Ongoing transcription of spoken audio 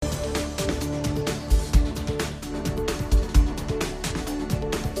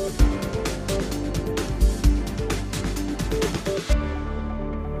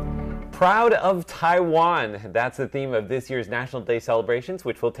Proud of Taiwan. That's the theme of this year's National Day celebrations,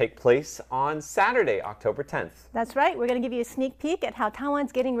 which will take place on Saturday, October 10th. That's right. We're going to give you a sneak peek at how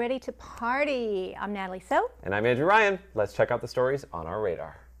Taiwan's getting ready to party. I'm Natalie So. And I'm Andrew Ryan. Let's check out the stories on our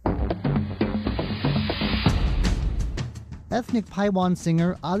radar. Ethnic Taiwan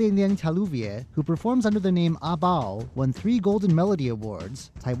singer Alian Taluvier, who performs under the name A Bao, won 3 Golden Melody Awards,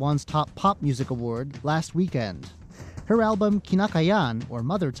 Taiwan's top pop music award, last weekend. Her album Kinakayan, or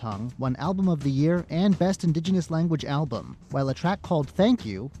Mother Tongue, won Album of the Year and Best Indigenous Language Album, while a track called Thank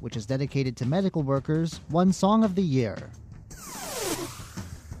You, which is dedicated to medical workers, won Song of the Year.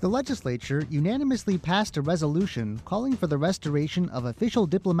 The legislature unanimously passed a resolution calling for the restoration of official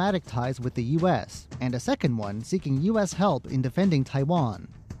diplomatic ties with the U.S., and a second one seeking U.S. help in defending Taiwan.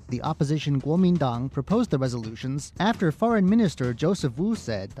 The opposition Kuomintang proposed the resolutions after Foreign Minister Joseph Wu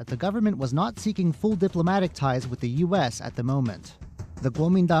said that the government was not seeking full diplomatic ties with the U.S. at the moment. The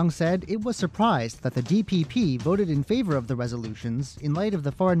Kuomintang said it was surprised that the DPP voted in favor of the resolutions in light of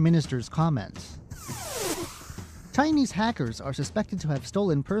the foreign minister's comments. Chinese hackers are suspected to have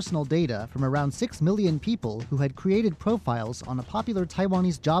stolen personal data from around 6 million people who had created profiles on a popular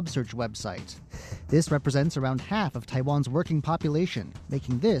Taiwanese job search website. This represents around half of Taiwan's working population,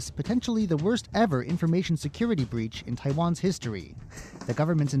 making this potentially the worst ever information security breach in Taiwan's history. The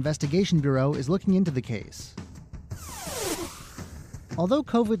government's investigation bureau is looking into the case. Although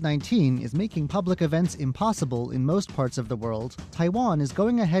COVID-19 is making public events impossible in most parts of the world, Taiwan is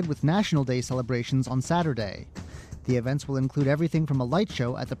going ahead with National Day celebrations on Saturday. The events will include everything from a light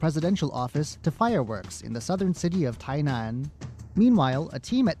show at the presidential office to fireworks in the southern city of Tainan. Meanwhile, a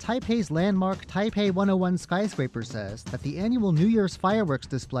team at Taipei's landmark Taipei 101 skyscraper says that the annual New Year's fireworks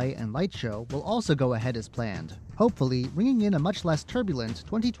display and light show will also go ahead as planned, hopefully bringing in a much less turbulent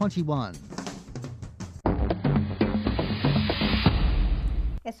 2021.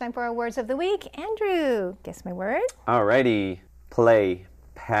 It's time for our words of the week. Andrew, guess my word? Alrighty. Play.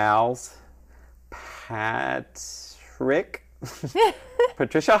 Pals. Patrick.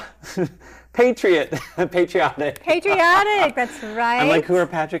 Patricia. Patriot. Patriotic. Patriotic, that's right. I'm like, who are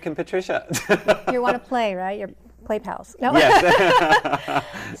Patrick and Patricia? You want to play, right? You're play pals. No? Yes.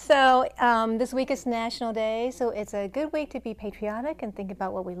 So this week is National Day, so it's a good week to be patriotic and think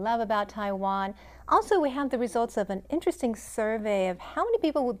about what we love about Taiwan. Also, we have the results of an interesting survey of how many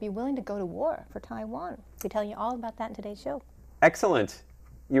people would be willing to go to war for Taiwan. We'll tell you all about that in today's show. Excellent.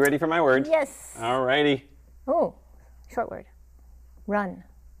 You ready for my word? Yes. All righty. Oh, short word. Run.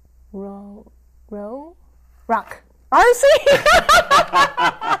 Row. Rock. RC!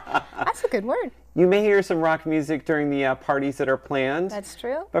 That's a good word. You may hear some rock music during the parties that are planned. That's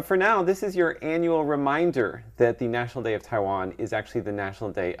true. But for now, this is your annual reminder that the National Day of Taiwan is actually the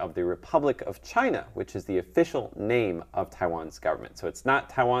National Day of the Republic of China, which is the official name of Taiwan's government. So it's not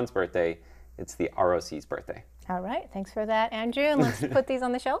Taiwan's birthday, it's the ROC's birthday. All right, thanks for that, Andrew. And let's put these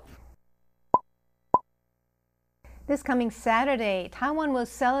on the shelf. This coming Saturday, Taiwan will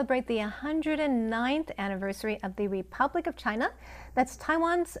celebrate the 109th anniversary of the Republic of China. That's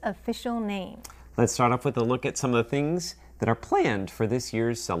Taiwan's official name. Let's start off with a look at some of the things that are planned for this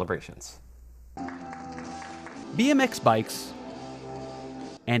year's celebrations. BMX bikes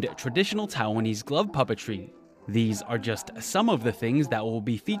and traditional Taiwanese glove puppetry. These are just some of the things that will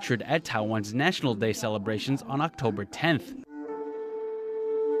be featured at Taiwan's National Day celebrations on October 10th.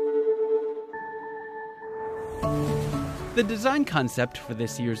 The design concept for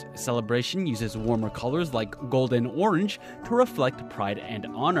this year's celebration uses warmer colors like gold and orange to reflect pride and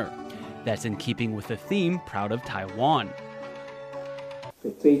honor. That's in keeping with the theme Proud of Taiwan.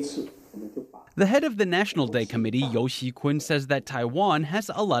 The head of the National Day Committee, Yo Xi-kun, says that Taiwan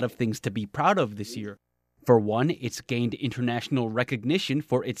has a lot of things to be proud of this year. For one, it's gained international recognition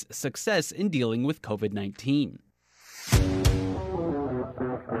for its success in dealing with COVID-19.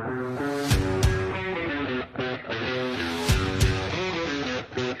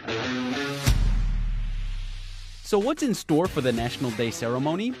 So what's in store for the National Day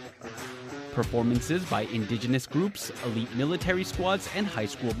ceremony? Performances by indigenous groups, elite military squads, and high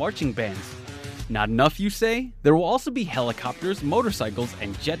school marching bands. Not enough, you say? There will also be helicopters, motorcycles,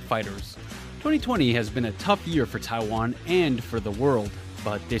 and jet fighters. 2020 has been a tough year for Taiwan and for the world.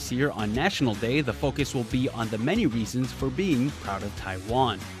 But this year on National Day, the focus will be on the many reasons for being proud of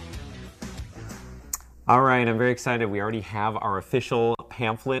Taiwan. All right, I'm very excited. We already have our official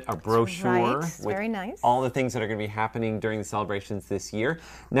pamphlet, a brochure right. with Very nice. all the things that are going to be happening during the celebrations this year.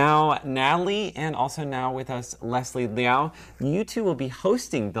 Now, Natalie, and also now with us, Leslie Liao, you two will be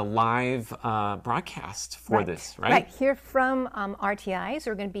hosting the live broadcast for this, right? Right, here from RTI.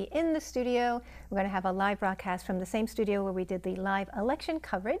 So we're going to be in the studio. We're going to have a live broadcast from the same studio where we did the live election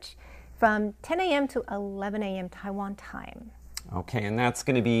coverage from 10 a.m. to 11 a.m. Taiwan time. Okay, and that's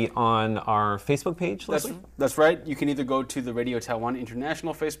going to be on our Facebook page, Leslie? That's right. You can either go to the Radio Taiwan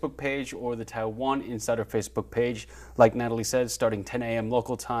International Facebook page or the Taiwan Insider Facebook page, like Natalie said, starting 10 a.m.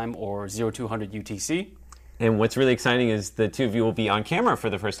 local time or 0200 UTC. And what's really exciting is the two of you will be on camera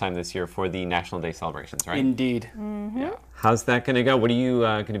for the first time this year for the National Day celebrations, right? Indeed. Yeah. How's that going to go? What are you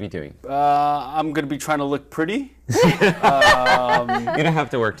going to be doing? I'm going to be trying to look pretty. You don't have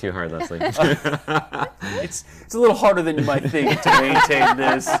to work too hard, Leslie. It's a little harder than you might think to maintain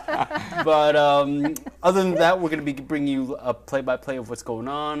this. But other than that, we're going to be bringing you a play-by-play of what's going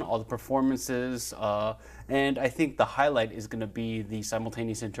on, all the performances, and I think the highlight is going to be the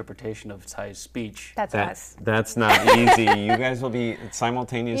simultaneous interpretation of Tsai's speech. That's us. That's not easy. You guys will be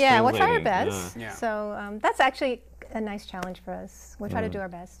simultaneously Yeah, we'll try our translating. best. Yeah. So that's actually a nice challenge for us. We'll try to do our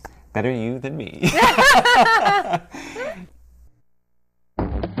best. Better you than me.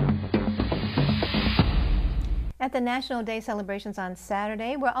 At the National Day celebrations on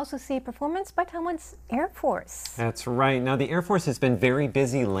Saturday, we'll also see a performance by Taiwan's Air Force. That's right. Now, the Air Force has been very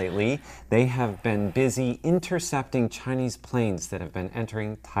busy lately. They have been busy intercepting Chinese planes that have been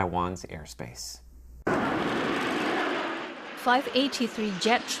entering Taiwan's airspace. 583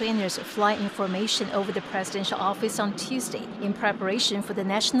 jet trainers fly in formation over the presidential office on Tuesday in preparation for the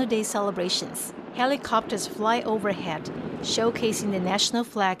National Day celebrations. Helicopters fly overhead, showcasing the national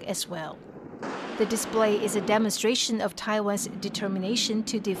flag as well. The display is a demonstration of Taiwan's determination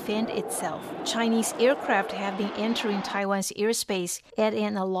to defend itself. Chinese aircraft have been entering Taiwan's airspace at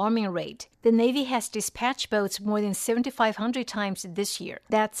an alarming rate. The Navy has dispatched boats more than 7,500 times this year.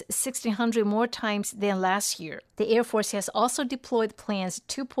 That's 1,600 more times than last year. The Air Force has also deployed planes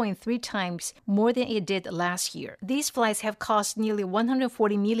 2.3 times more than it did last year. These flights have cost nearly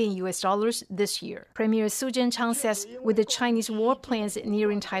 $140 million this year. Premier Su Zhenchang says with the Chinese warplanes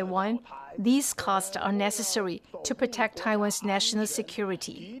nearing Taiwan, these costs are necessary to protect Taiwan's national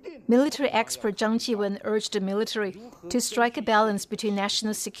security. Military expert Zhang Jiwen urged the military to strike a balance between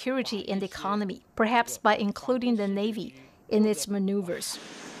national security and the economy, perhaps by including the Navy in its maneuvers.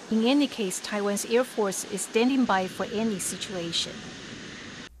 In any case, Taiwan's Air Force is standing by for any situation.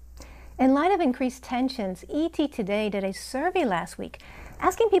 In light of increased tensions, ET Today did a survey last week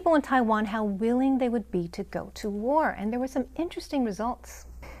asking people in Taiwan how willing they would be to go to war, and there were some interesting results.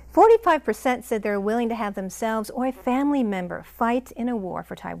 45% said they're willing to have themselves or a family member fight in a war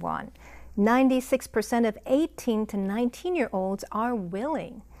for Taiwan. 96% of 18 to 19-year-olds are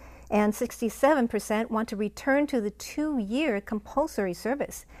willing, and 67% want to return to the 2-year compulsory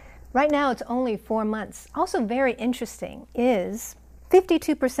service. Right now, it's only 4 months. Also very interesting is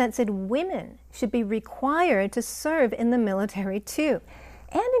 52% said women should be required to serve in the military too.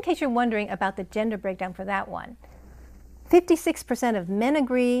 And in case you're wondering about the gender breakdown for that one, 56% of men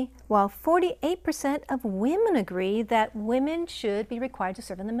agree, while 48% of women agree that women should be required to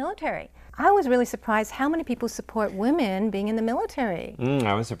serve in the military. I was really surprised how many people support women being in the military.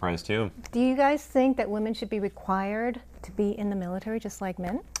 I was surprised too. Do you guys think that women should be required to be in the military just like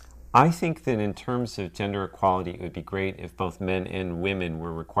men? I think that in terms of gender equality, it would be great if both men and women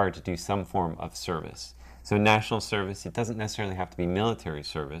were required to do some form of service. So national service, it doesn't necessarily have to be military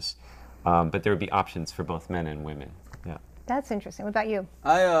service, but there would be options for both men and women. Yeah. That's interesting. What about you?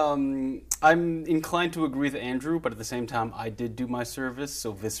 I'm inclined to agree with Andrew, but at the same time, I did do my service,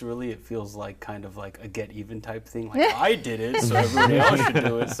 so viscerally it feels like kind of like a get even type thing. Like I did it, so everybody else should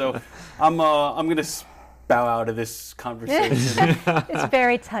do it. So I'm gonna bow out of this conversation. It's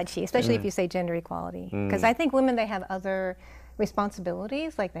very touchy, especially if you say gender equality, because I think women, they have other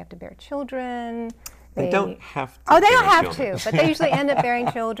responsibilities, like they have to bear children. They don't have to. Oh, they don't bear have children. to, but they usually end up bearing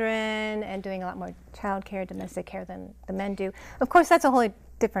children and doing a lot more child care, domestic care than the men do. Of course, that's a whole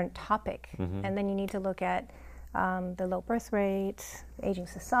different topic. And then you need to look at the low birth rate, aging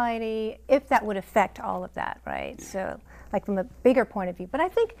society, if that would affect all of that, right? So, like from a bigger point of view. But I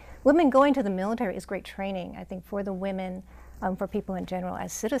think women going to the military is great training, I think, for the women, for people in general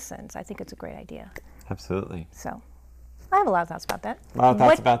as citizens. I think it's a great idea. Absolutely. So I have a lot of thoughts about that. A lot of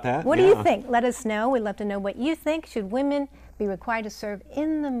thoughts about that? What do you think? Let us know. We'd love to know what you think. Should women be required to serve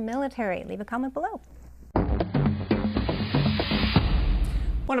in the military? Leave a comment below.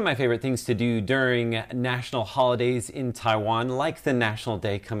 One of my favorite things to do during national holidays in Taiwan, like the National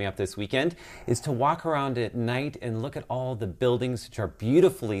Day coming up this weekend, is to walk around at night and look at all the buildings which are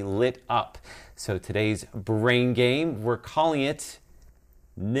beautifully lit up. So today's brain game, we're calling it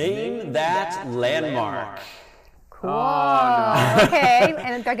Name That Landmark. Cool. Oh, no. Okay,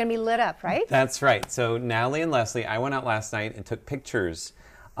 and they're going to be lit up, right? That's right. So Natalie and Leslie, I went out last night and took pictures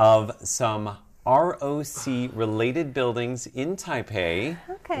of some ROC related buildings in Taipei.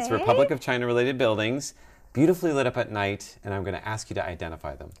 Okay. It's Republic of China related buildings, beautifully lit up at night, and I'm going to ask you to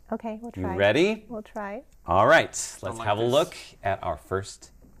identify them. Okay, we'll You try. ready? We'll try. All right, let's like have a this. look at our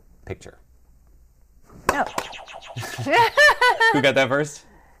first picture. Oh. Who got that first?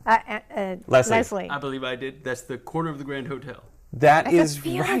 Leslie. I believe I did. That's the corner of the Grand Hotel. That That's is a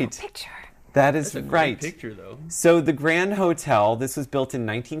beautiful right. picture. That is That's a right. great picture, though. So the Grand Hotel, this was built in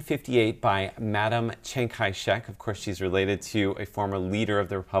 1958 by Madame Chiang Kai-shek. Of course, she's related to a former leader of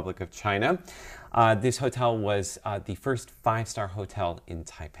the Republic of China. This hotel was the first 5-star hotel in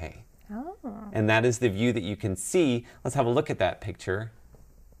Taipei. Oh, And that is the view that you can see. Let's have a look at that picture.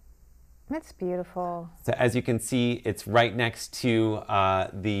 that's beautiful. So as you can see, it's right next to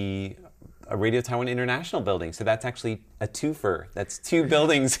the Radio Taiwan International building. So that's actually a twofer. That's 2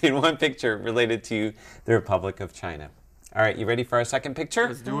 buildings in one picture related to the Republic of China. All right, you ready for our second picture?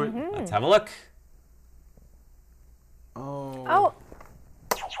 Let's do it. Let's have a look. Oh,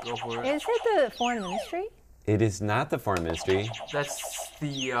 Go for it. is it the Foreign Ministry? It is not the Foreign Ministry. That's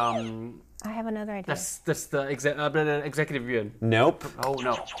the I have another idea. that's the executive yuan. Nope. Oh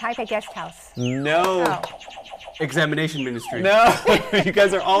no, Taipei Guest House. No. Oh. examination ministry. No. You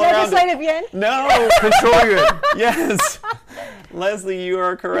guys are all around it. Legislative yuan? No. Control yuan. Yes. Leslie, you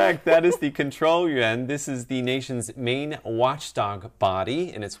are correct. That is the Control Yuan. This is the nation's main watchdog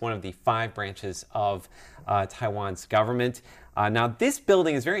body, and it's one of the 5 branches of Taiwan's government. Now, this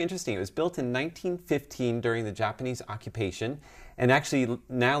building is very interesting. It was built in 1915 during the Japanese occupation. And actually,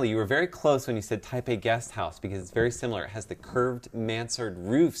 Natalie, you were very close when you said Taipei Guest House because it's very similar. It has the curved mansard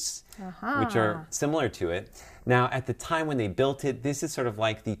roofs, which are similar to it. Now, at the time when they built it, this is sort of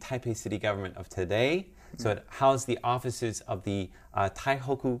like the Taipei city government of today. So it housed the offices of the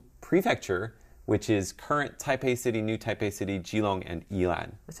Taihoku Prefecture, which is current Taipei City, New Taipei City, Keelung, and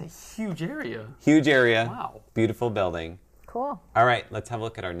Yilan. That's a huge area. Huge area. Wow. Beautiful building. Cool. All right, let's have a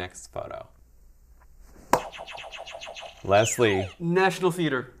look at our next photo. Leslie. National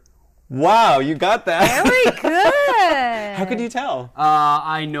Theater. Wow, you got that. Very good. How could you tell?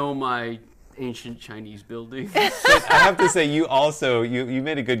 I know my ancient Chinese building. I have to say, you also, you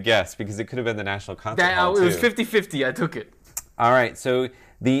made a good guess because it could have been the National Concert Hall, It was too. 50-50. I took it. All right, so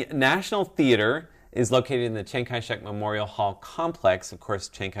the National Theater is located in the Chiang Kai-shek Memorial Hall complex. Of course,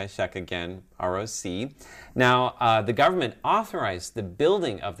 Chiang Kai-shek again, ROC. Now, the government authorized the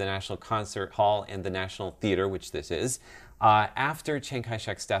building of the National Concert Hall and the National Theater, which this is, after Chiang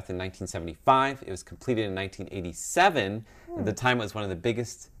Kai-shek's death in 1975. It was completed in 1987. At the time, it was one of the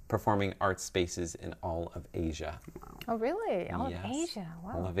biggest performing arts spaces in all of Asia. Oh, really? All Yes, of Asia.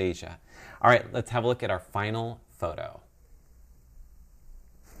 Wow. All of Asia. All right, let's have a look at our final photo.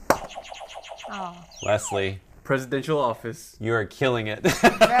 Oh, Leslie, Presidential office. you are killing it.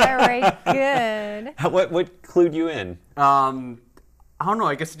 very good. What clued you in? I don't know.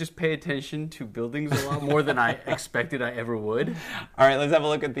 I guess I just pay attention to buildings a lot more than I expected I ever would. All right, let's have a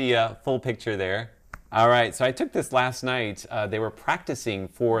look at the full picture there. All right, so I took this last night. They were practicing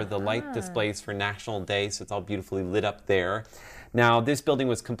for the light displays for National Day, so it's all beautifully lit up there. Now, this building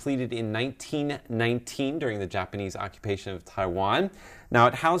was completed in 1919 during the Japanese occupation of Taiwan. Now,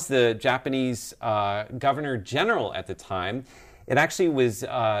 it housed the Japanese Governor General at the time. It actually was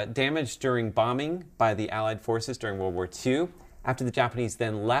damaged during bombing by the Allied forces during World War II. After the Japanese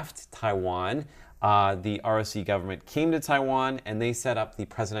then left Taiwan, the ROC government came to Taiwan and they set up the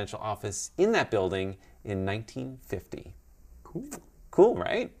presidential office in that building in 1950. Cool. Cool,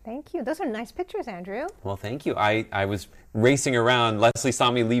 right? Thank you. Those are nice pictures, Andrew. Well, thank you. I was racing around. Leslie saw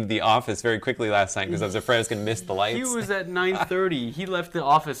me leave the office very quickly last night because I was afraid I was going to miss the lights. He was at 9:30. He left the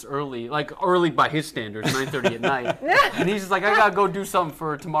office early, like early by his standards, 9:30 at night. And he's just like, I gotta go do something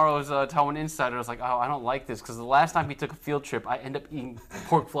for tomorrow's Taiwan Insider. I was like, oh, I don't like this because the last time he took a field trip, I ended up eating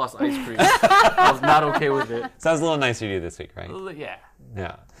pork floss ice cream. I was not okay with it. Sounds a little nicer to you this week, right? Yeah.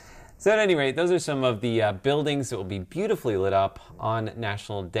 Yeah. So at any rate, those are some of the buildings that will be beautifully lit up on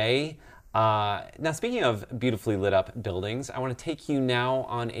National Day. Now, speaking of beautifully lit up buildings, I want to take you now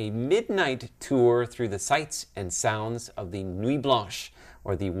on a midnight tour through the sights and sounds of the Nuit Blanche,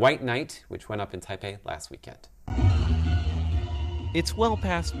 or the White Night, which went up in Taipei last weekend. It's well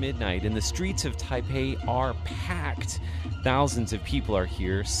past midnight, and the streets of Taipei are packed. Thousands of people are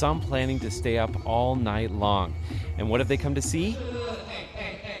here, some planning to stay up all night long. And what have they come to see?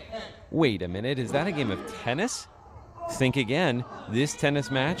 Wait a minute, is that a game of tennis? Think again. This tennis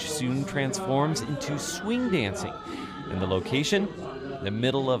match soon transforms into swing dancing. And the location? The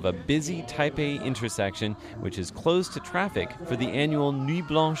middle of a busy Taipei intersection, which is closed to traffic for the annual Nuit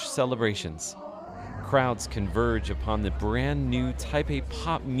Blanche celebrations. Crowds converge upon the brand new Taipei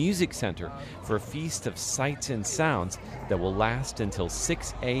Pop Music Center for a feast of sights and sounds that will last until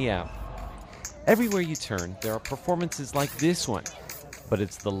 6 a.m. Everywhere you turn, there are performances like this one, but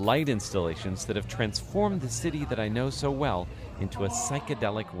it's the light installations that have transformed the city that I know so well into a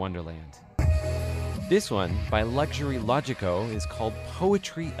psychedelic wonderland. This one, by Luxury Logico, is called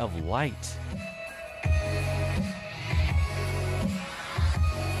Poetry of Light.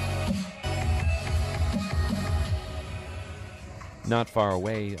 Not far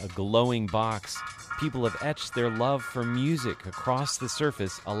away, a glowing box. People have etched their love for music across the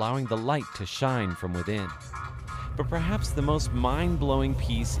surface, allowing the light to shine from within. But perhaps the most mind-blowing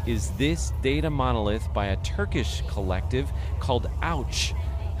piece is this data monolith by a Turkish collective called Ouch.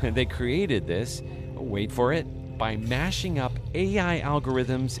 They created this, wait for it, by mashing up AI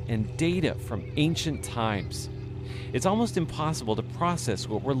algorithms and data from ancient times. It's almost impossible to process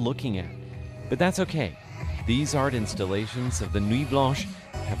what we're looking at, but that's okay. These art installations of the Nuit Blanche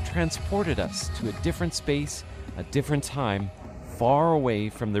have transported us to a different space, a different time, far away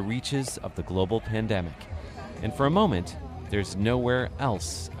from the reaches of the global pandemic. And for a moment, there's nowhere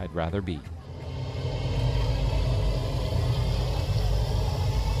else I'd rather be.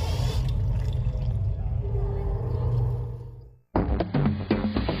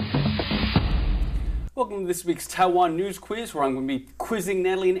 Welcome to this week's Taiwan News Quiz, where I'm going to be quizzing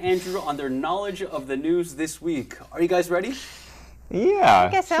Natalie and Andrew on their knowledge of the news this week. Are you guys ready? Yeah,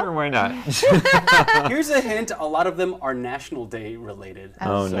 guess so. Sure, why not? Here's a hint. A lot of them are National Day related.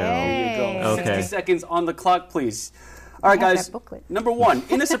 Oh, no. There you go. Okay. 60 seconds on the clock, please. All right, have guys. that booklet. Number one,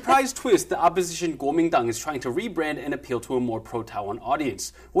 in a surprise twist, the opposition Kuomintang is trying to rebrand and appeal to a more pro-Taiwan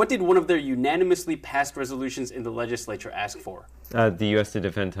audience. What did one of their unanimously passed resolutions in the legislature ask for? The U.S. to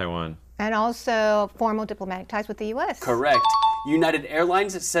defend Taiwan. And also formal diplomatic ties with the U.S. Correct. United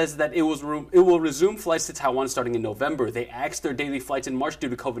Airlines says that it will resume flights to Taiwan starting in November. They axed their daily flights in March due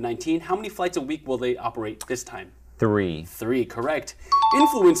to COVID-19. How many flights a week will they operate this time? 3. 3, correct.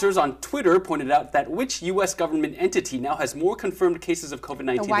 Influencers on Twitter pointed out that which U.S. government entity now has more confirmed cases of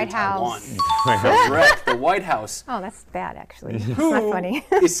COVID-19 The White than Taiwan? House. Correct, the White House. Oh, that's bad, actually. It's Who not funny.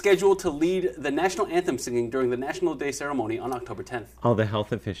 is scheduled to lead the national anthem singing during the National Day ceremony on October 10th? All the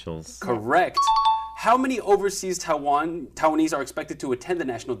health officials. Correct. How many overseas Taiwanese are expected to attend the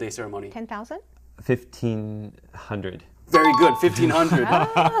National Day ceremony? 10,000? 1,500. Very good, 1,500.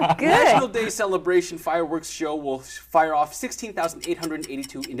 Oh, good. National Day celebration fireworks show will fire off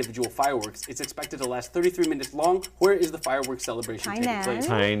 16,882 individual fireworks. It's expected to last 33 minutes long. Where is the fireworks celebration taking Tainan. place?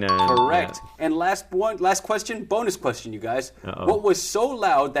 Tainan. Correct. Yeah. And last question, bonus question, you guys. Uh-oh. What was so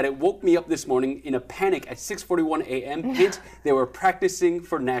loud that it woke me up this morning in a panic at 6:41 a.m.? Hint, they were practicing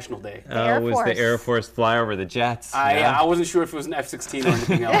for National Day. Air was Force. the Air Force fly over the jets? I wasn't sure if it was an F-16 or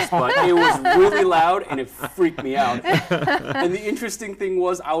anything else, but it was really loud and it freaked me out. And the interesting thing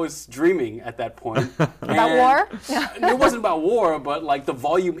was I was dreaming at that point. About war? It wasn't about war, but like the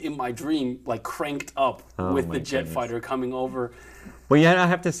volume in my dream like cranked up with my the jet goodness. fighter coming over. Well, yeah, I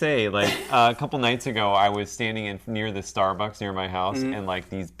have to say, like a couple nights ago, I was standing near the Starbucks near my house, Mm-hmm. and like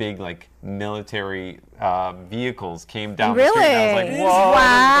these big like military vehicles came down the street. Really? And I was like, "Whoa,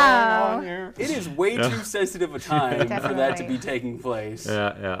 Wow. what's going on here?" It is way too sensitive a time for that to Definitely. be taking place.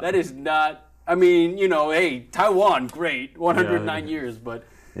 Yeah. That is not. I mean, hey, Taiwan, great, 109 years, but.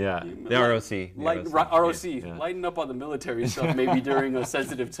 Yeah, the ROC. the ROC. Yeah. Lighten up on the military stuff, maybe during a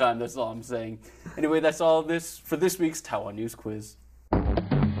sensitive time. That's all I'm saying. Anyway, that's all this for this week's Taiwan News Quiz.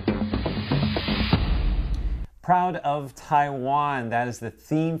 Proud of Taiwan. That is the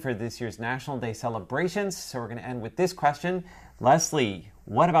theme for this year's National Day celebrations. So we're going to end with this question. Leslie,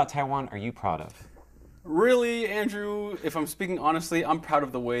 what about Taiwan are you proud of? Really, Andrew, if I'm speaking honestly, I'm proud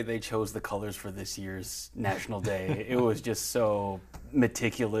of the way they chose the colors for this year's National Day. It was just so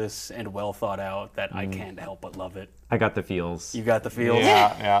meticulous and well thought out that I can't help but love it. I got the feels. You got the feels?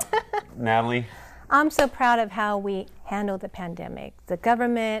 Yeah. Natalie? I'm so proud of how we handled the pandemic, the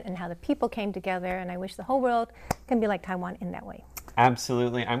government, and how the people came together. And I wish the whole world can be like Taiwan in that way.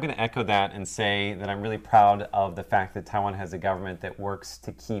 Absolutely. I'm going to echo that and say that I'm really proud of the fact that Taiwan has a government that works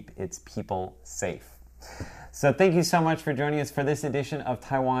to keep its people safe. So thank you so much for joining us for this edition of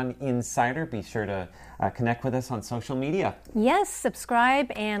Taiwan Insider. Be sure to connect with us on social media. Yes,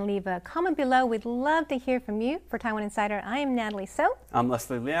 subscribe and leave a comment below. We'd love to hear from you. For Taiwan Insider, I am Natalie So. I'm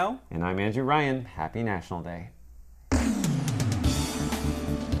Leslie Liao. And I'm Andrew Ryan. Happy National Day.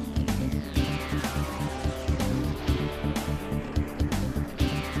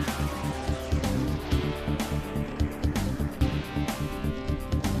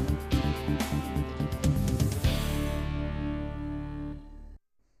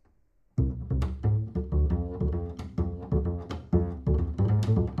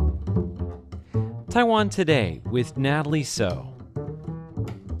 Taiwan Today with Natalie So.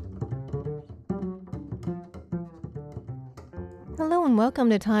 Hello and welcome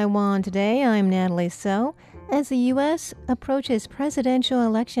to Taiwan Today. I'm Natalie So. As the U.S. approaches presidential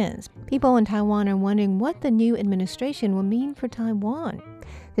elections, people in Taiwan are wondering what the new administration will mean for Taiwan.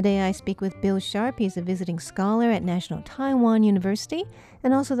 Today I speak with Bill Sharp. He's a visiting scholar at National Taiwan University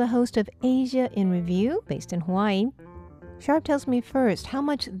and also the host of Asia in Review, based in Hawaii. Sharp tells me first how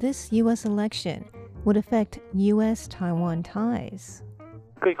much this U.S. election would affect U.S.-Taiwan ties.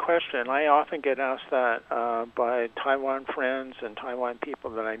 Good question. I often get asked that by Taiwan friends and Taiwan people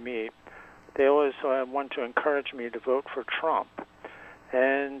that I meet. They always want to encourage me to vote for Trump.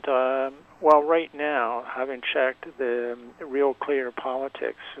 And, right now, having checked the Real Clear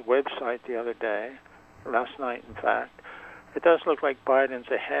Politics website the other day, last night in fact, it does look like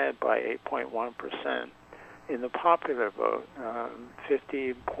Biden's ahead by 8.1%. In the popular vote,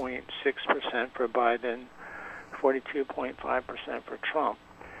 50.6% for Biden, 42.5% for Trump.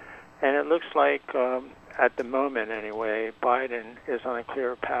 And it looks like, at the moment anyway, Biden is on a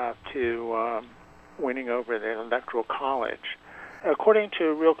clear path to winning over the Electoral College. According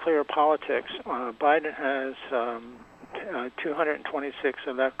to Real Clear Politics, Biden has 226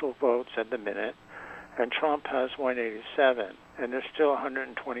 electoral votes at the minute, and Trump has 187, and there's still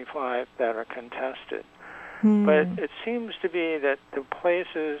 125 that are contested. But it seems to be that the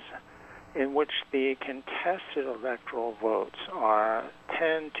places in which the contested electoral votes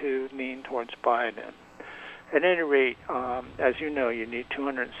tend to lean towards Biden. At any rate, as you know, you need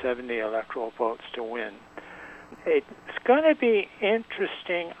 270 electoral votes to win. It's going to be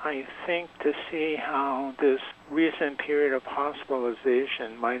interesting, I think, to see how this recent period of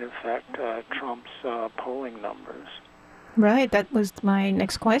hospitalization might affect Trump's polling numbers. Right, that was my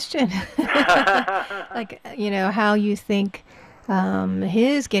next question. How you think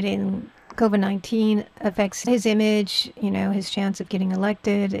his getting COVID-19 affects his image, his chance of getting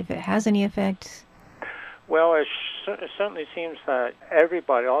elected, if it has any effect. Well, it certainly seems that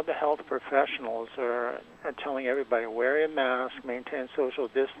everybody, all the health professionals are telling everybody, wear a mask, maintain social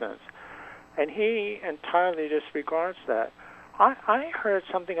distance. And he entirely disregards that. I heard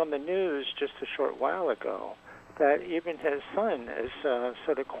something on the news just a short while ago that even his son is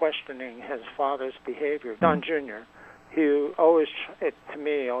sort of questioning his father's behavior, Don Jr., who always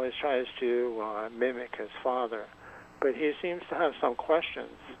tries to mimic his father. But he seems to have some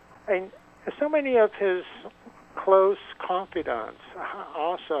questions. And so many of his close confidants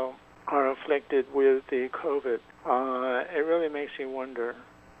also are afflicted with the COVID. It really makes you wonder.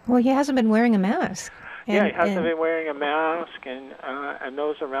 Well, he hasn't been wearing a mask. He hasn't been wearing a mask, and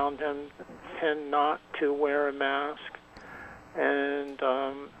those around him tend not to wear a mask. And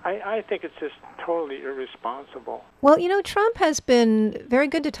I think it's just totally irresponsible. Well, Trump has been very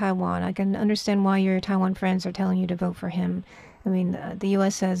good to Taiwan. I can understand why your Taiwan friends are telling you to vote for him. I mean, the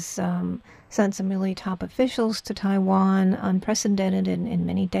U.S. has sent some really top officials to Taiwan, unprecedented in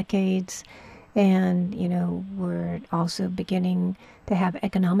many decades. And, we're also beginning to have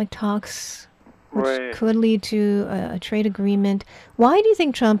economic talks, which could lead to a trade agreement. Why do you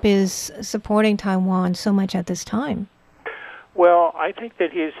think Trump is supporting Taiwan so much at this time? Well, I think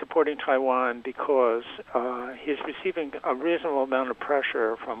that he's supporting Taiwan because he's receiving a reasonable amount of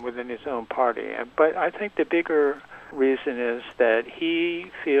pressure from within his own party. But I think the bigger reason is that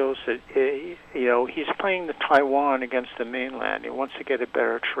he feels that he's playing the Taiwan against the mainland. He wants to get a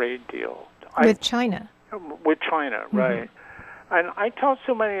better trade deal with China. With China, right? And I told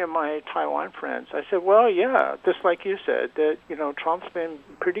so many of my Taiwan friends, I said, well, yeah, just like you said, that, Trump's been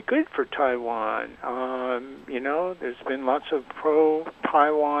pretty good for Taiwan. There's been lots of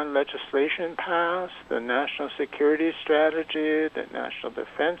pro-Taiwan legislation passed, the National Security Strategy, the National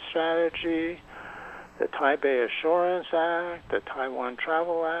Defense Strategy, the Taipei Assurance Act, the Taiwan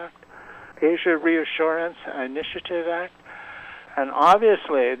Travel Act, Asia Reassurance Initiative Act. And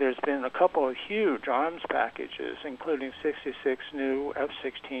obviously, there's been a couple of huge arms packages, including 66 new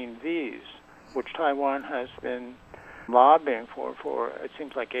F-16Vs, which Taiwan has been lobbying for it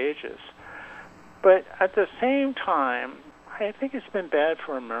seems like ages. But at the same time, I think it's been bad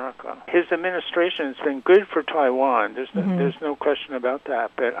for America. His administration has been good for Taiwan. There's no question about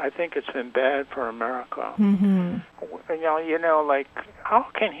that. But I think it's been bad for America. How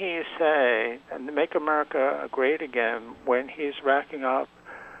can he say and make America great again when he's racking up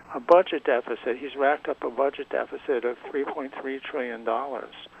a budget deficit? He's racked up a budget deficit of $3.3 trillion.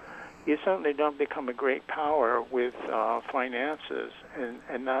 You certainly don't become a great power with finances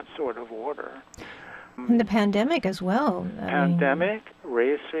in that sort of order. And the pandemic as well.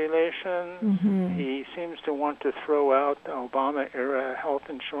 Race relations. He seems to want to throw out the Obama-era health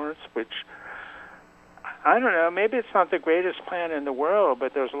insurance, which I don't know, maybe it's not the greatest plan in the world,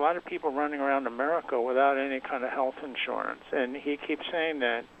 but there's a lot of people running around America without any kind of health insurance. And he keeps saying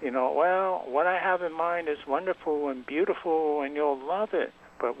that, well, what I have in mind is wonderful and beautiful and you'll love it.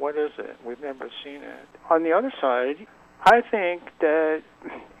 But what is it? We've never seen it. On the other side, I think that,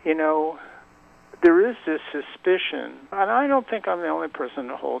 there is this suspicion, and I don't think I'm the only person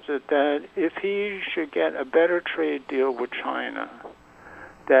that holds it, that if he should get a better trade deal with China,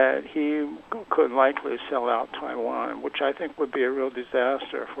 that he could likely sell out Taiwan, which I think would be a real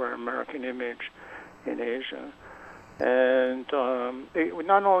disaster for an American image in Asia. And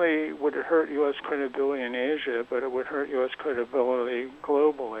not only would it hurt U.S. credibility in Asia, but it would hurt U.S. credibility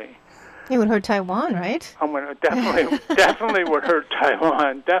globally. It would hurt Taiwan, right? Definitely would hurt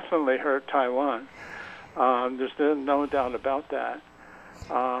Taiwan. Definitely hurt Taiwan. There's no doubt about that.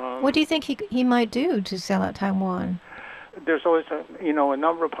 What do you think he might do to sell out Taiwan? There's always a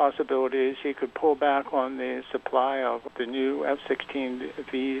number of possibilities. He could pull back on the supply of the new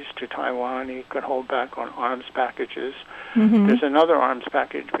F-16Vs to Taiwan. He could hold back on arms packages. Mm-hmm. There's another arms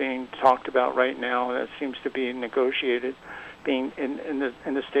package being talked about right now that seems to be negotiated, being in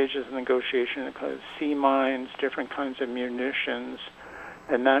the stages of negotiation, because sea mines, different kinds of munitions,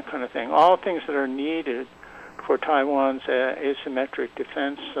 and that kind of thing. All things that are needed for Taiwan's asymmetric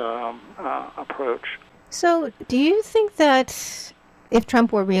defense approach. So do you think that if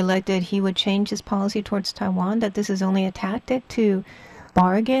Trump were reelected, he would change his policy towards Taiwan, that this is only a tactic to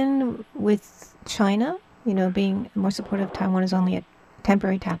bargain with China? Being more supportive of Taiwan is only a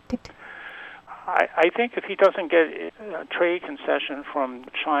temporary tactic? I think if he doesn't get a trade concession from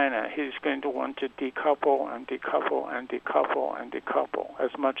China, he's going to want to decouple and decouple and decouple and decouple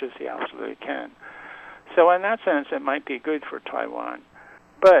as much as he absolutely can. So in that sense, it might be good for Taiwan.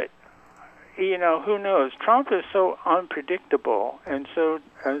 But who knows? Trump is so unpredictable, and so,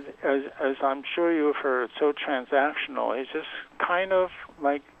 as I'm sure you've heard, so transactional. He's just kind of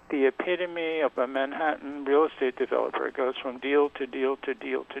like the epitome of a Manhattan real estate developer. It goes from deal to deal to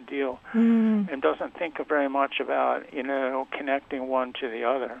deal to deal, and doesn't think very much about, connecting one to the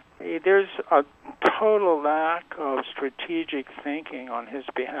other. There's a total lack of strategic thinking on his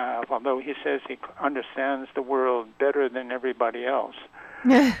behalf, although he says he understands the world better than everybody else.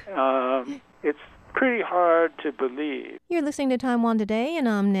 It's pretty hard to believe. You're listening to Taiwan Today, and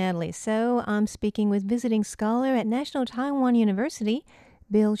I'm Natalie So. I'm speaking with visiting scholar at National Taiwan University,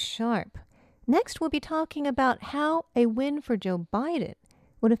 Bill Sharp. Next, we'll be talking about how a win for Joe Biden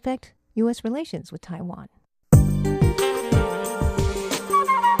would affect U.S. relations with Taiwan.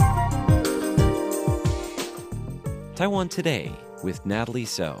 Taiwan Today with Natalie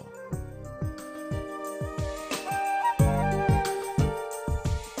So.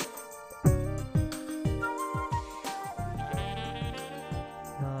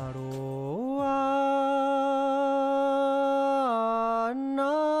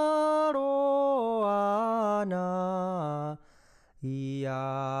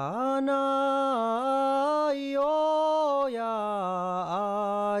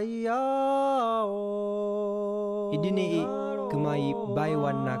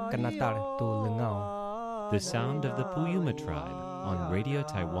 The sound of the Puyuma tribe on Radio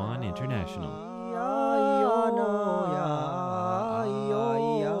Taiwan International.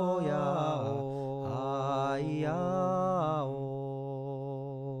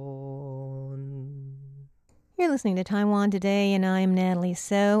 You're listening to Taiwan Today, and I'm Natalie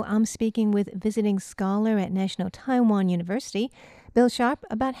So. I'm speaking with visiting scholar at National Taiwan University, Bill Sharp,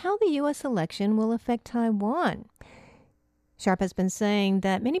 about how the U.S. election will affect Taiwan. Sharp has been saying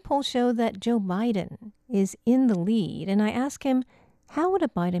that many polls show that Joe Biden is in the lead, and I ask him, how would a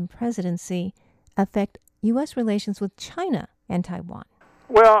Biden presidency affect U.S. relations with China and Taiwan?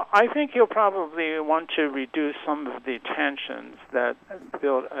 Well, I think he'll probably want to reduce some of the tensions that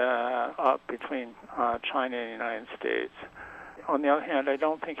build up between China and the United States. On the other hand, I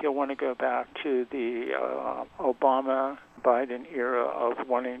don't think he'll want to go back to the Obama-Biden era of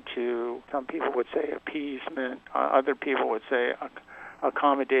wanting to, some people would say appeasement, other people would say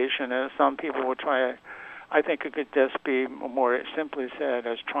accommodation, and some people would try, I think it could just be more simply said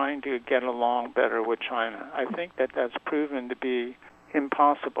as trying to get along better with China. I think that that's proven to be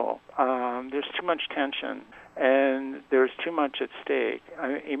impossible. There's too much tension, and there's too much at stake.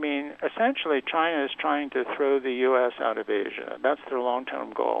 I mean, essentially, China is trying to throw the U.S. out of Asia. That's their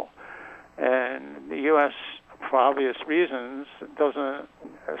long-term goal. And the U.S., for obvious reasons, doesn't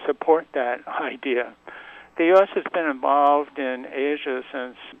support that idea. The U.S. has been involved in Asia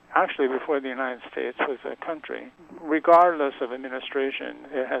since, actually before the United States was a country. Regardless of administration,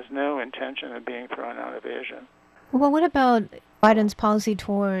 it has no intention of being thrown out of Asia. Well, what about Biden's policy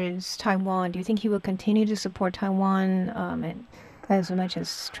towards Taiwan? Do you think he will continue to support Taiwan as much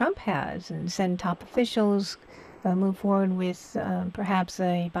as Trump has and send top officials, move forward with perhaps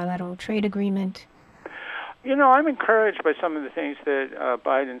a bilateral trade agreement? You know, I'm encouraged by some of the things that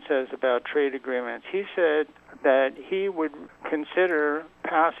Biden says about trade agreements. He said that he would consider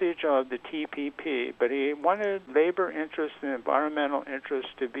passage of the TPP, but he wanted labor interests and environmental interests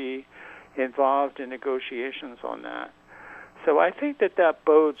to be involved in negotiations on that. So I think that that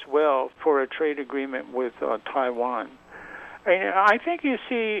bodes well for a trade agreement with Taiwan. And I think you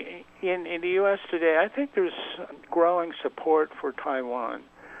see in the U.S. today, I think there's growing support for Taiwan.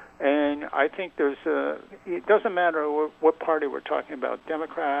 And I think it doesn't matter what party we're talking about,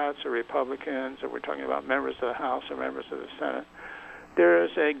 Democrats or Republicans, or we're talking about members of the House or members of the Senate. There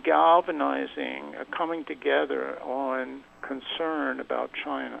is a galvanizing, a coming together on concern about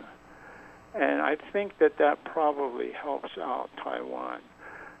China. And I think that probably helps out Taiwan.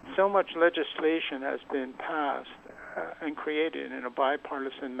 So much legislation has been passed and created in a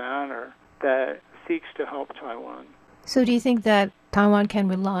bipartisan manner that seeks to help Taiwan. So do you think that Taiwan can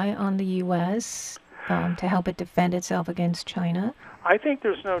rely on the U.S. To help it defend itself against China? I think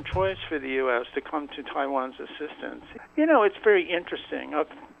there's no choice for the U.S. to come to Taiwan's assistance. You know, it's very interesting. A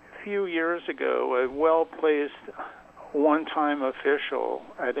few years ago, a well-placed one-time official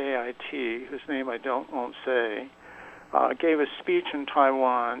at AIT, whose name I won't say, gave a speech in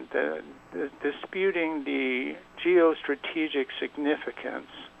Taiwan disputing the geostrategic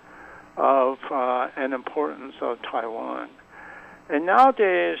significance of and importance of Taiwan. And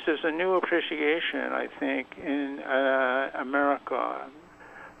nowadays, there's a new appreciation, I think, in America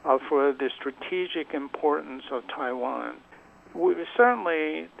for the strategic importance of Taiwan.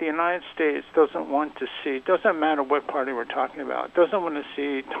 Certainly, the United States doesn't matter what party we're talking about, doesn't want to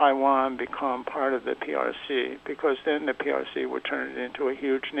see Taiwan become part of the PRC, because then the PRC would turn it into a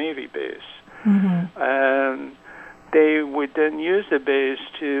huge Navy base. Mm-hmm. And they would then use the base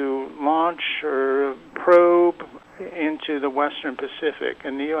to launch or probe into the Western Pacific,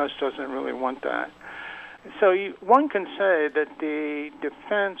 and the U.S. doesn't really want that. So one can say that the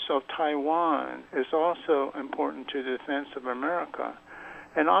defense of Taiwan is also important to the defense of America,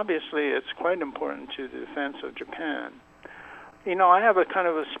 and obviously it's quite important to the defense of Japan. You know, I have a kind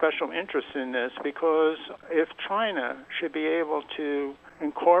of a special interest in this, because if China should be able to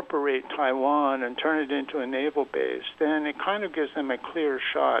incorporate Taiwan and turn it into a naval base, then it kind of gives them a clear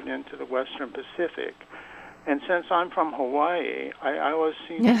shot into the Western Pacific. And since I'm from Hawaii, I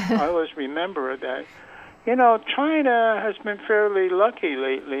always remember that, you know, China has been fairly lucky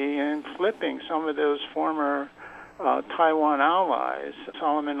lately in flipping some of those former Taiwan allies,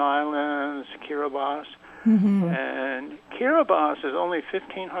 Solomon Islands, Kiribati. Mm-hmm. And Kiribati is only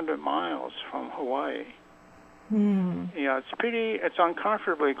 1,500 miles from Hawaii. Mm. You know, it's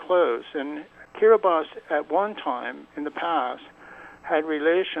uncomfortably close. And Kiribati, at one time in the past, had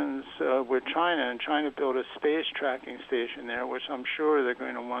relations with China, and China built a space tracking station there, which I'm sure they're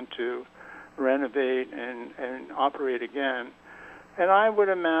going to want to renovate and operate again. And I would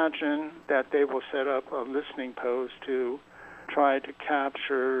imagine that they will set up a listening post to try to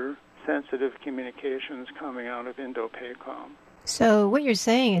capture sensitive communications coming out of Indo-PACOM. So what you're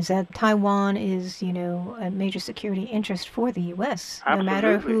saying is that Taiwan is, you know, a major security interest for the U.S., Absolutely. No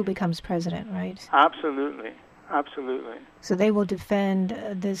matter who becomes president, right? Absolutely. Absolutely. So they will defend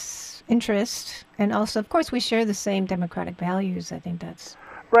this interest. And also, of course, we share the same democratic values. I think that's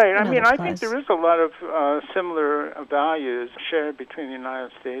right. I mean, I think there is a lot of similar values shared between the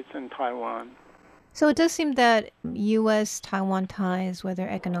United States and Taiwan. So it does seem that U.S.-Taiwan ties, whether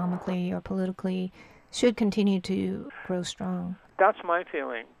economically or politically, should continue to grow strong. That's my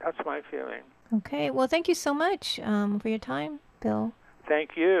feeling. Okay. Well, thank you so much for your time, Bill.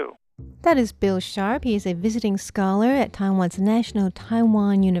 Thank you. That is Bill Sharp. He is a visiting scholar at Taiwan's National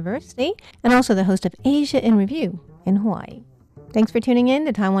Taiwan University and also the host of Asia in Review in Hawaii. Thanks for tuning in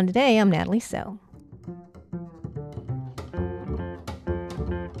to Taiwan Today. I'm Natalie So.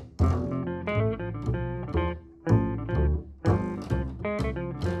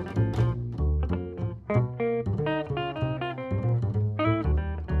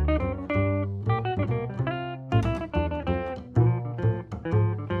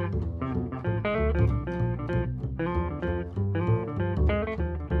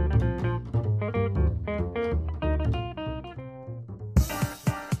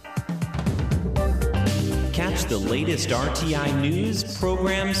 Catch the latest RTI news,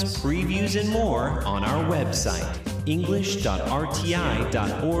 programs, previews, and more on our website,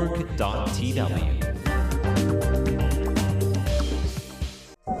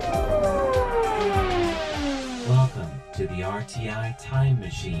 english.rti.org.tw. RTI Time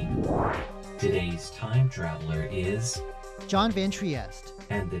Machine. Today's time traveler is John Van Trieste.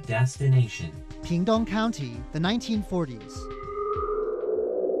 and the destination. Pingdong County, the 1940s.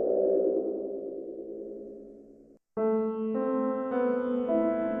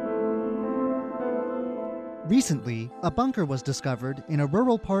 Recently, a bunker was discovered in a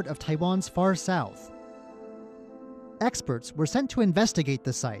rural part of Taiwan's far south. Experts were sent to investigate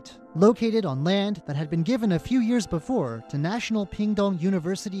the site, located on land that had been given a few years before to National Pingdong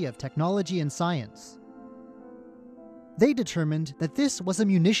University of Technology and Science. They determined that this was a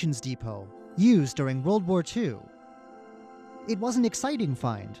munitions depot used during World War II. It was an exciting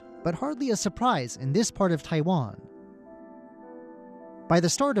find, but hardly a surprise in this part of Taiwan. By the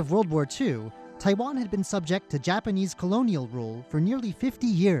start of World War II, Taiwan had been subject to Japanese colonial rule for nearly 50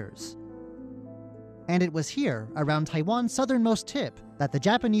 years. And it was here, around Taiwan's southernmost tip, that the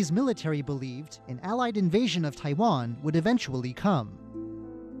Japanese military believed an Allied invasion of Taiwan would eventually come.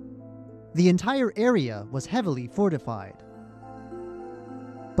 The entire area was heavily fortified.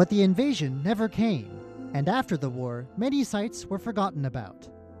 But the invasion never came, and after the war, many sites were forgotten about.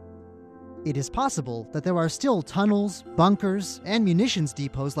 It is possible that there are still tunnels, bunkers, and munitions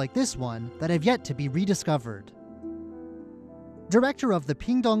depots like this one that have yet to be rediscovered. Director of the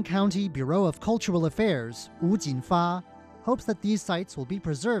Pingdong County Bureau of Cultural Affairs, Wu Jinfa, hopes that these sites will be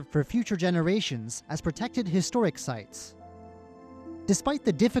preserved for future generations as protected historic sites. Despite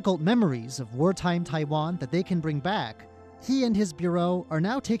the difficult memories of wartime Taiwan that they can bring back, he and his bureau are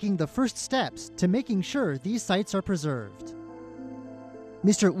now taking the first steps to making sure these sites are preserved.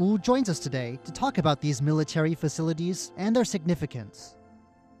 Mr. Wu joins us today to talk about these military facilities and their significance.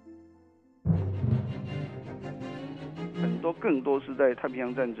 更多是在太平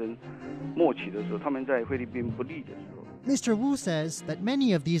洋战争末期的时候，他们在菲律宾不利的时候。 Mr. Wu says that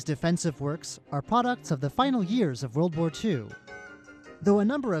many of these defensive works are products of the final years of World War II. Though a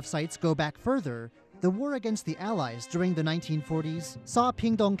number of sites go back further, the war against the Allies during the 1940s saw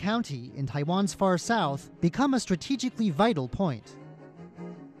Pingdong County in Taiwan's far south become a strategically vital point.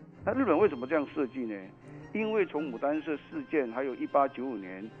 那日本为什么这样设计呢？因为从牡丹社事件，还有1895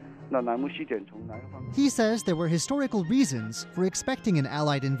年，那南木西点从南方。 He says there were historical reasons for expecting an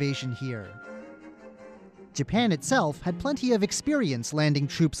Allied invasion here. Japan itself had plenty of experience landing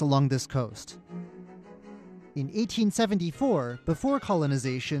troops along this coast. In 1874, before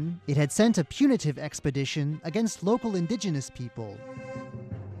colonization, it had sent a punitive expedition against local indigenous people.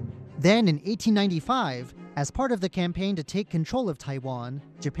 Then in 1895, as part of the campaign to take control of Taiwan,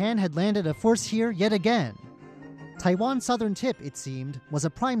 Japan had landed a force here yet again. Taiwan's southern tip, it seemed, was a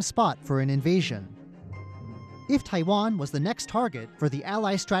prime spot for an invasion. If Taiwan was the next target for the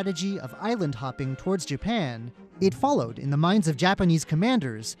Ally strategy of island hopping towards Japan, it followed in the minds of Japanese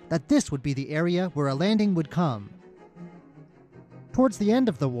commanders that this would be the area where a landing would come. Towards the end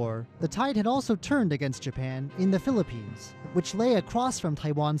of the war, the tide had also turned against Japan in the Philippines, which lay across from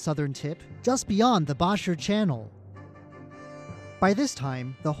Taiwan's southern tip, just beyond the Bashir Channel. By this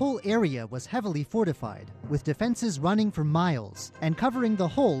time, the whole area was heavily fortified, with defenses running for miles and covering the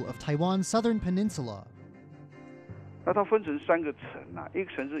whole of Taiwan's southern peninsula. 那它分成3个层啊，一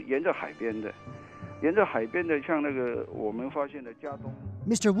个层是沿着海边的，沿着海边的，像那个我们发现的加东。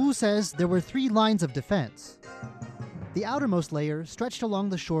 Mr. Wu says there were 3 lines of defense. The outermost layer stretched along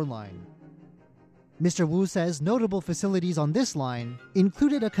the shoreline. Mr. Wu says notable facilities on this line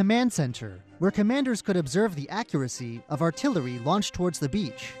included a command center where commanders could observe the accuracy of artillery launched towards the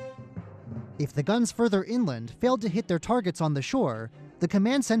beach. If the guns further inland failed to hit their targets on the shore, the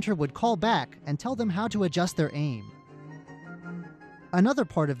command center would call back and tell them how to adjust their aim. Another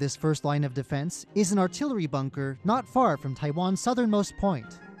part of this first line of defense is an artillery bunker not far from Taiwan's southernmost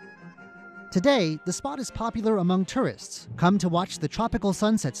point. Today, the spot is popular among tourists, come to watch the tropical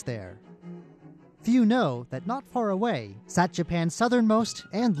sunsets there. Few know that not far away sat Japan's southernmost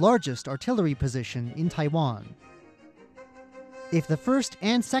and largest artillery position in Taiwan. If the first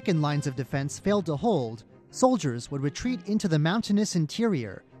and second lines of defense failed to hold, soldiers would retreat into the mountainous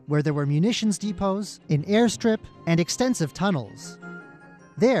interior, where there were munitions depots, an airstrip, and extensive tunnels.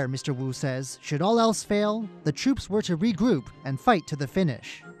 There, Mr. Wu says, should all else fail, the troops were to regroup and fight to the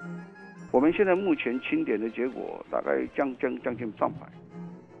finish. 我们现在目前清点的结果大概将近300。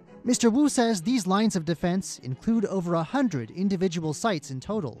 Mr. Wu says these lines of defense include over 100 individual sites in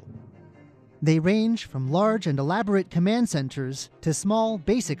total. They range from large and elaborate command centers to small,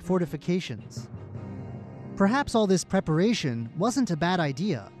 basic fortifications. Perhaps all this preparation wasn't a bad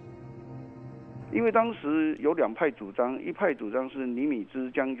idea. 因为当时有2派主张，一派主张是尼米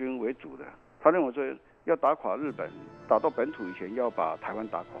兹将军为主的，他认为说要打垮日本，打到本土以前要把台湾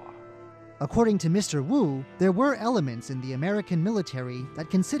打垮。According to Mr. Wu, there were elements in the American military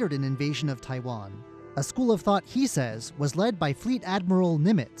that considered an invasion of Taiwan. A school of thought, he says, was led by Fleet Admiral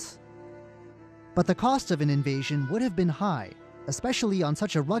Nimitz. But the cost of an invasion would have been high, especially on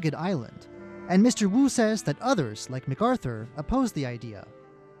such a rugged island, and Mr. Wu says that others, like MacArthur, opposed the idea.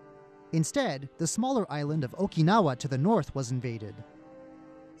 Instead, the smaller island of Okinawa to the north was invaded.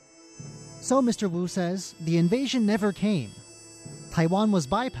 So, Mr. Wu says, the invasion never came. Taiwan was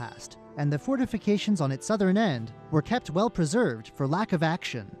bypassed, and the fortifications on its southern end were kept well preserved for lack of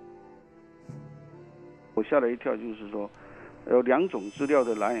action. 我吓了一跳，就是说，有两种资料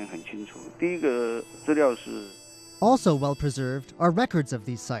的来源很清楚。第一个资料是 Also well preserved are records of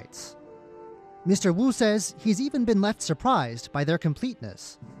these sites. Mr. Wu says he's even been left surprised by their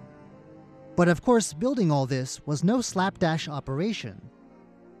completeness. But of course, building all this was no slapdash operation.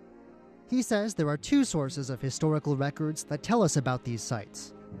 He says there are two sources of historical records that tell us about these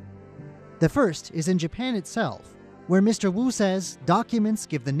sites. The first is in Japan itself, where Mr. Wu says documents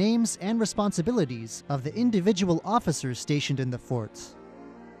give the names and responsibilities of the individual officers stationed in the forts.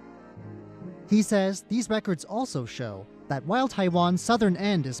 He says these records also show that while Taiwan's southern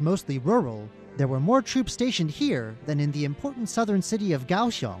end is mostly rural, there were more troops stationed here than in the important southern city of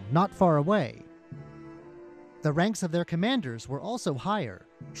Kaohsiung, not far away. The ranks of their commanders were also higher,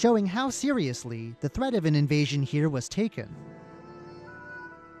 showing how seriously the threat of an invasion here was taken.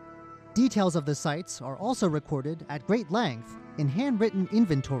 Details of the sites are also recorded at great length in handwritten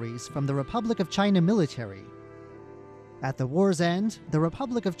inventories from the Republic of China military. At the war's end, the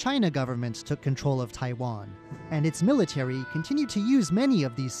Republic of China government took control of Taiwan, and its military continued to use many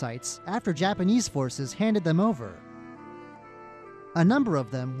of these sites after Japanese forces handed them over. A number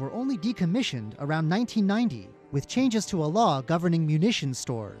of them were only decommissioned around 1990, with changes to a law governing munition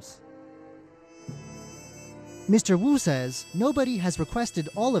stores. Mr. Wu says nobody has requested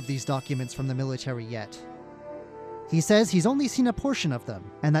all of these documents from the military yet. He says he's only seen a portion of them,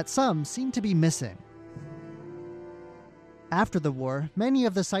 and that some seem to be missing. After the war, many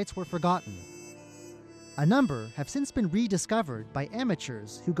of the sites were forgotten. A number have since been rediscovered by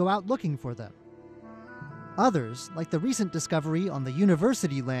amateurs who go out looking for them. Others, like the recent discovery on the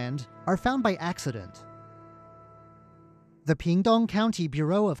university land, are found by accident. The Pingdong County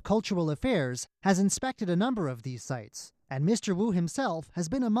Bureau of Cultural Affairs has inspected a number of these sites, and Mr. Wu himself has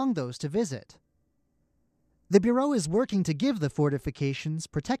been among those to visit. The Bureau is working to give the fortifications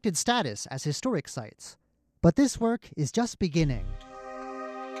protected status as historic sites, but this work is just beginning.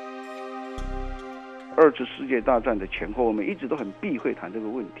 二次世界大战的前后，我们一直都很避讳谈这个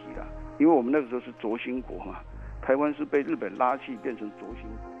问题啦，因为我们那个时候是轴心国嘛，台湾是被日本拉去变成轴心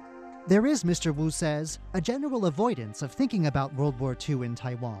国。 There is, Mr. Wu says, a general avoidance of thinking about World War II in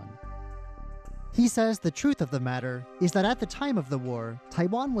Taiwan. He says the truth of the matter is that at the time of the war,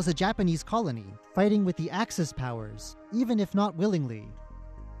 Taiwan was a Japanese colony, fighting with the Axis powers, even if not willingly.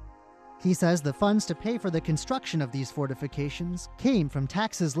 He says the funds to pay for the construction of these fortifications came from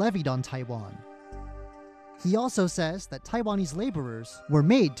taxes levied on Taiwan. He also says that Taiwanese laborers were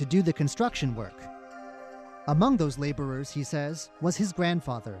made to do the construction work. Among those laborers, he says, was his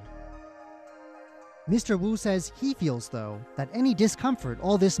grandfather. Mr. Wu says he feels, though, that any discomfort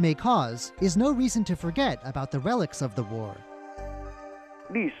all this may cause is no reason to forget about the relics of the war.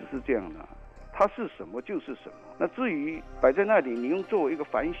 历史是这样的，它是什么就是什么。那至于摆在那里，你用作为一个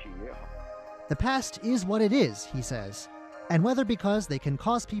反省也好。 The past is what it is, he says, and whether because they can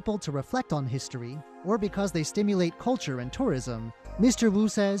cause people to reflect on history or because they stimulate culture and tourism, Mr. Wu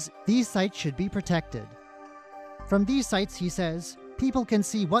says these sites should be protected. From these sites, he says, people can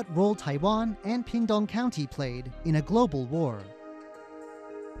see what role Taiwan and Pingdong County played in a global war.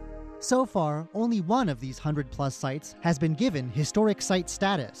 So far, only one of these 100-plus sites has been given historic site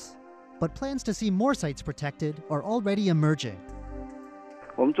status, but plans to see more sites protected are already emerging.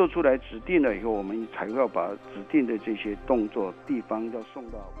 我们做出来指定了以后，我们才要把指定的这些动作地方要送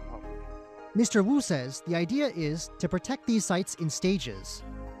到文化部。 Mr. Wu says the idea is to protect these sites in stages.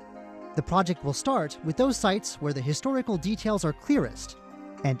 The project will start with those sites where the historical details are clearest,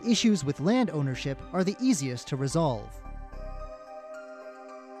 and issues with land ownership are the easiest to resolve.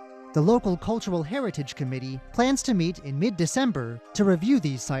 The local Cultural Heritage Committee plans to meet in mid-December to review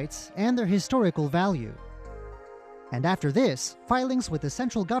these sites and their historical value. And after this, filings with the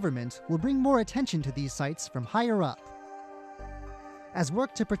central government will bring more attention to these sites from higher up. As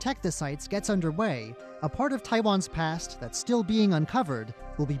work to protect the sites gets underway, a part of Taiwan's past that's still being uncovered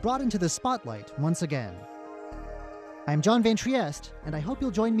will be brought into the spotlight once again. I'm John Van Trieste, and I hope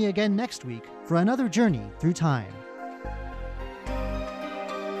you'll join me again next week for another journey through time.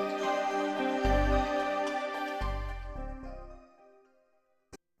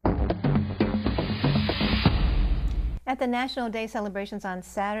 At the National Day celebrations on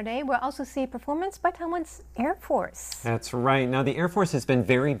Saturday, we'll also see a performance by Taiwan's Air Force. That's right. Now, the Air Force has been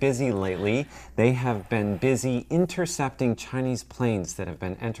very busy lately. They have been busy intercepting Chinese planes that have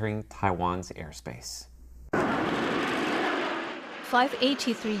been entering Taiwan's airspace.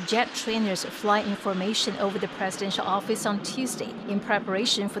 583 jet trainers fly in formation over the presidential office on Tuesday in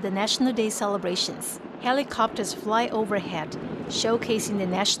preparation for the National Day celebrations. Helicopters fly overhead, showcasing the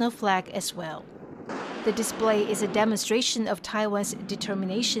national flag as well. The display is a demonstration of Taiwan's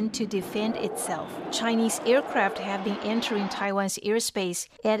determination to defend itself. Chinese aircraft have been entering Taiwan's airspace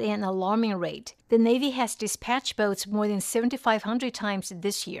at an alarming rate. The Navy has dispatched boats more than 7,500 times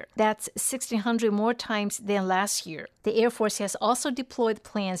this year. That's 1,600 more times than last year. The Air Force has also deployed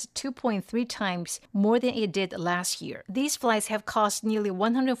planes 2.3 times more than it did last year. These flights have cost nearly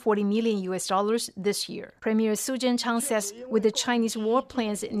 $140 million this year. Premier Su Zhenchang says with the Chinese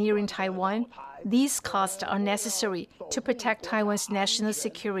warplanes nearing Taiwan, these costs are necessary to protect Taiwan's national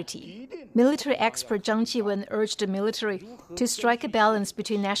security. Military expert Zhang Jiwen urged the military to strike a balance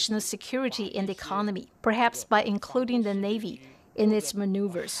between national security and the economy, perhaps by including the Navy in its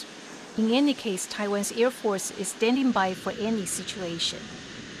maneuvers. In any case, Taiwan's Air Force is standing by for any situation.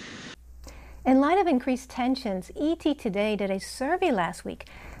 In light of increased tensions, ET Today did a survey last week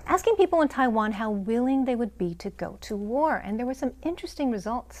asking people in Taiwan how willing they would be to go to war, and there were some interesting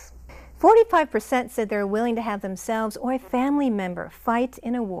results. 45% said they're willing to have themselves or a family member fight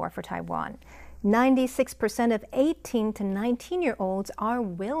in a war for Taiwan. 96% of 18 to 19-year-olds are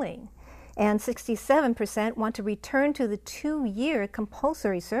willing, and 67% want to return to the 2-year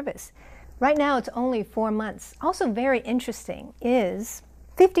compulsory service. Right now, it's only 4 months. Also very interesting is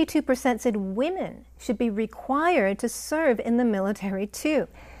 52% said women should be required to serve in the military too.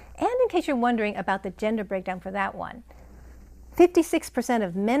 And in case you're wondering about the gender breakdown for that one, 56%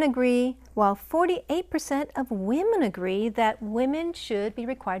 of men agree, while 48% of women agree that women should be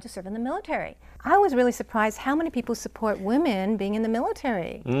required to serve in the military. I was really surprised how many people support women being in the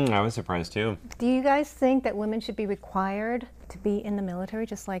military. I was surprised too. Do you guys think that women should be required to be in the military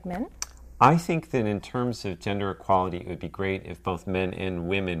just like men? I think that in terms of gender equality, it would be great if both men and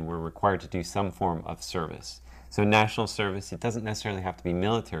women were required to do some form of service. So national service, it doesn't necessarily have to be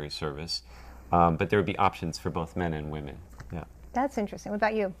military service, but there would be options for both men and women. Yeah. That's interesting. What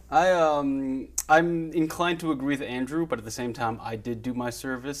about you? I'm inclined to agree with Andrew, but at the same time, I did do my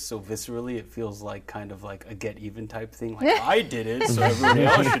service, so viscerally it feels like kind of like a get even type thing. Like I did it, so everybody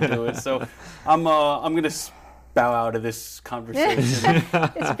else should do it. So I'm going to bow out of this conversation.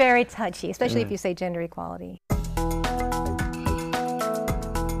 It's very touchy, especially if you say gender equality.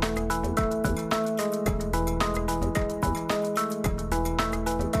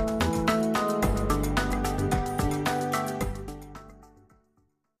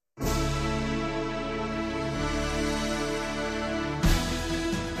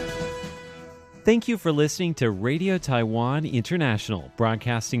 Thank you for listening to Radio Taiwan International,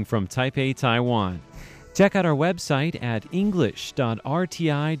 broadcasting from Taipei, Taiwan. Check out our website at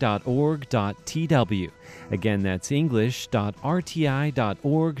english.rti.org.tw. Again, that's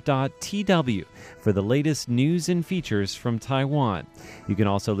english.rti.org.tw for the latest news and features from Taiwan. You can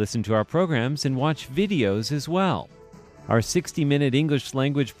also listen to our programs and watch videos as well. Our 60-minute English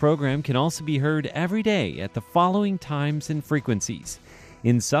language program can also be heard every day at the following times and frequencies.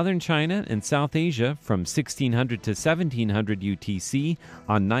 In southern China and South Asia from 1600 to 1700 UTC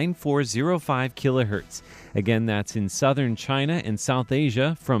on 9405 kHz. Again, that's in southern China and South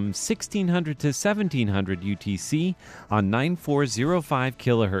Asia from 1600 to 1700 UTC on 9405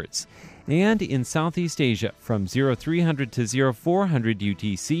 kHz. And in Southeast Asia from 0300 to 0400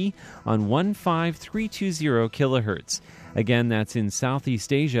 UTC on 15320 kHz. Again, that's in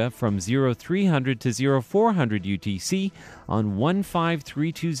Southeast Asia from 0300 to 0400 UTC on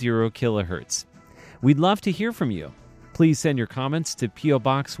 15320 kHz. We'd love to hear from you. Please send your comments to P.O.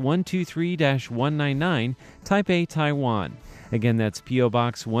 Box 123-199, Taipei, Taiwan. Again, that's P.O.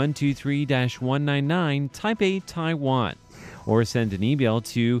 Box 123-199, Taipei, Taiwan. Or send an email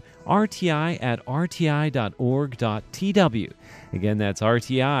to rti@rti.org.tw. Again, that's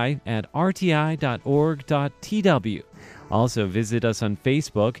rti@rti.org.tw. Also, visit us on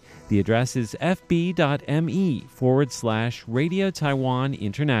Facebook. The address is fb.me/Radio Taiwan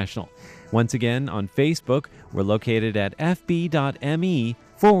International. Once again, on Facebook, we're located at fb.me/Radio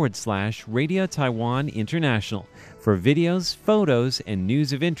Taiwan International for videos, photos, and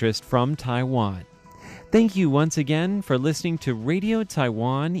news of interest from Taiwan. Thank you once again for listening to Radio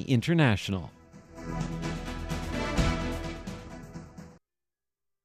Taiwan International.